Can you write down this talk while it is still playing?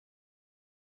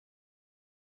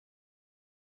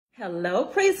Hello,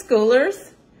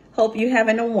 preschoolers. Hope you're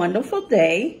having a wonderful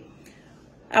day.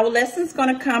 Our lesson's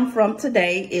going to come from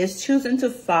today is choosing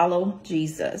to follow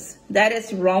Jesus. That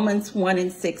is Romans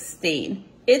 1:16.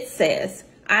 It says,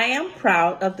 I am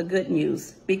proud of the good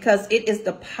news because it is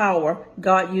the power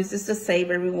God uses to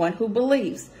save everyone who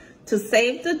believes, to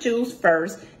save the Jews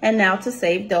first and now to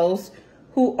save those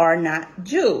who are not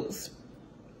Jews.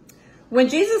 When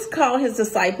Jesus called his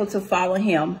disciples to follow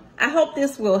him, I hope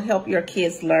this will help your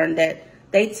kids learn that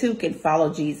they too can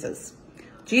follow Jesus.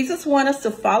 Jesus wants us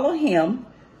to follow him.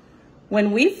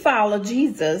 When we follow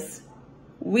Jesus,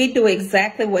 we do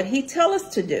exactly what he tells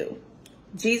us to do.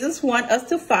 Jesus wants us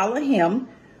to follow him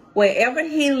wherever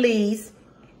he leads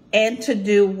and to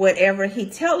do whatever he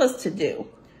tells us to do.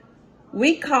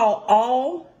 We are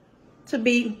all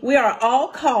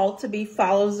called to be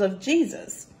followers of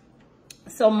Jesus.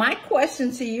 So my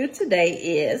question to you today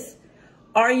is,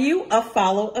 are you a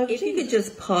follower of Jesus? If you could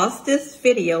just pause this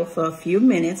video for a few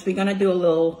minutes, we're going to do a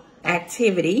little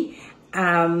activity.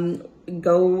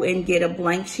 Go and get a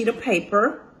blank sheet of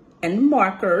paper and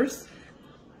markers,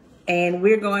 and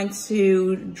we're going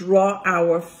to draw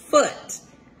our foot.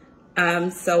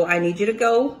 So I need you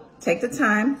to take the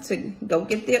time to go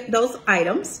get those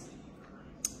items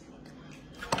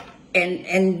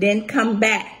and then come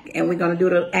back, and we're going to do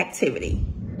the activity.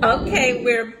 Okay,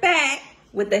 we're back.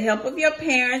 With the help of your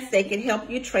parents, they can help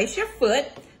you trace your foot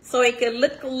so it can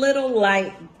look a little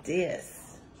like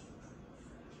this.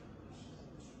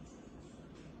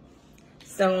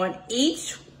 So on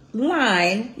each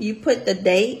line, you put the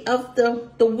day of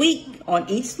the week on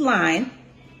each line,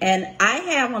 and I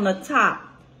have on the top,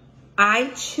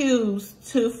 I choose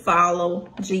to follow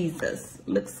Jesus.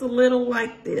 Looks a little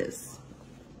like this.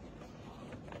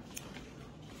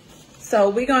 So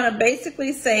we're going to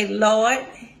basically say, Lord,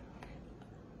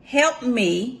 help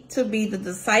me to be the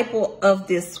disciple of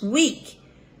this week.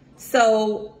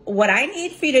 So what I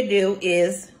need for you to do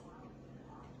is,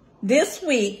 this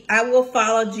week, I will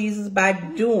follow Jesus by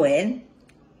doing,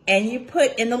 and you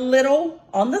put in the little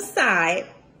on the side,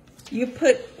 you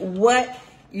put what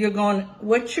you're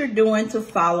doing to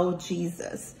follow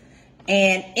Jesus.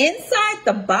 And inside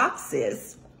the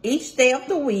boxes, each day of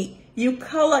the week, you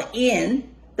color in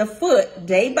the foot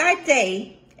day by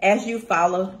day as you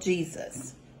follow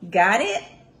Jesus. Got it?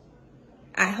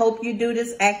 I hope you do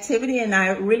this activity, and I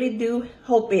really do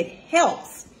hope it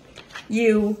helps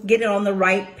you get it on the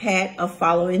right path of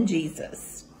following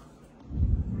Jesus.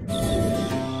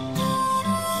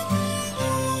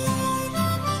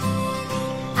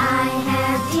 I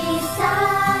have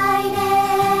decided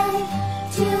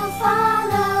to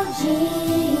follow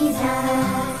Jesus.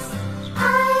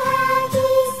 I have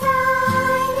decided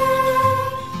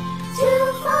to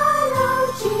follow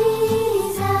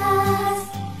Jesus.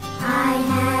 I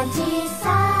have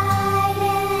decided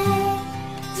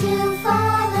to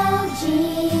follow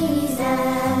Jesus.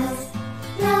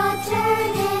 No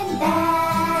turning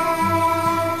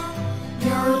back.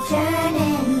 No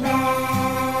turning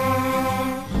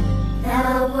back. The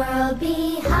world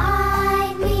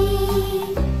behind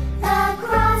me, the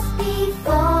cross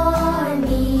before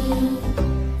me.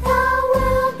 The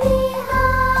world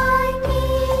behind me,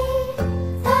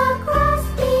 the cross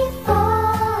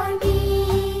before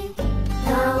me.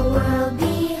 The world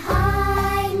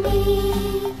behind me,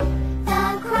 the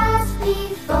cross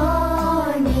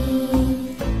before me.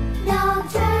 No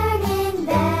turning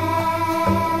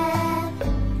back,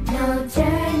 no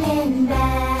turning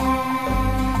back.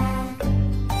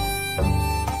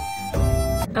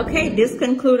 Okay, this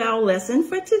concludes our lesson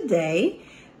for today.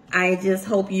 I just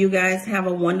hope you guys have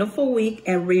a wonderful week,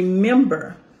 and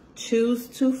remember, choose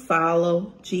to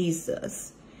follow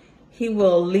Jesus. He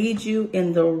will lead you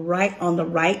on the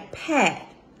right path.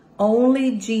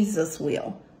 Only Jesus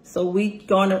will. So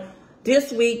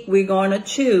this week we're gonna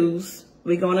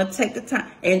take the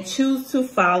time and choose to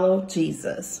follow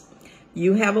Jesus.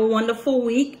 You have a wonderful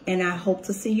week, and I hope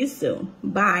to see you soon.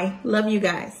 Bye. Love you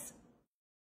guys.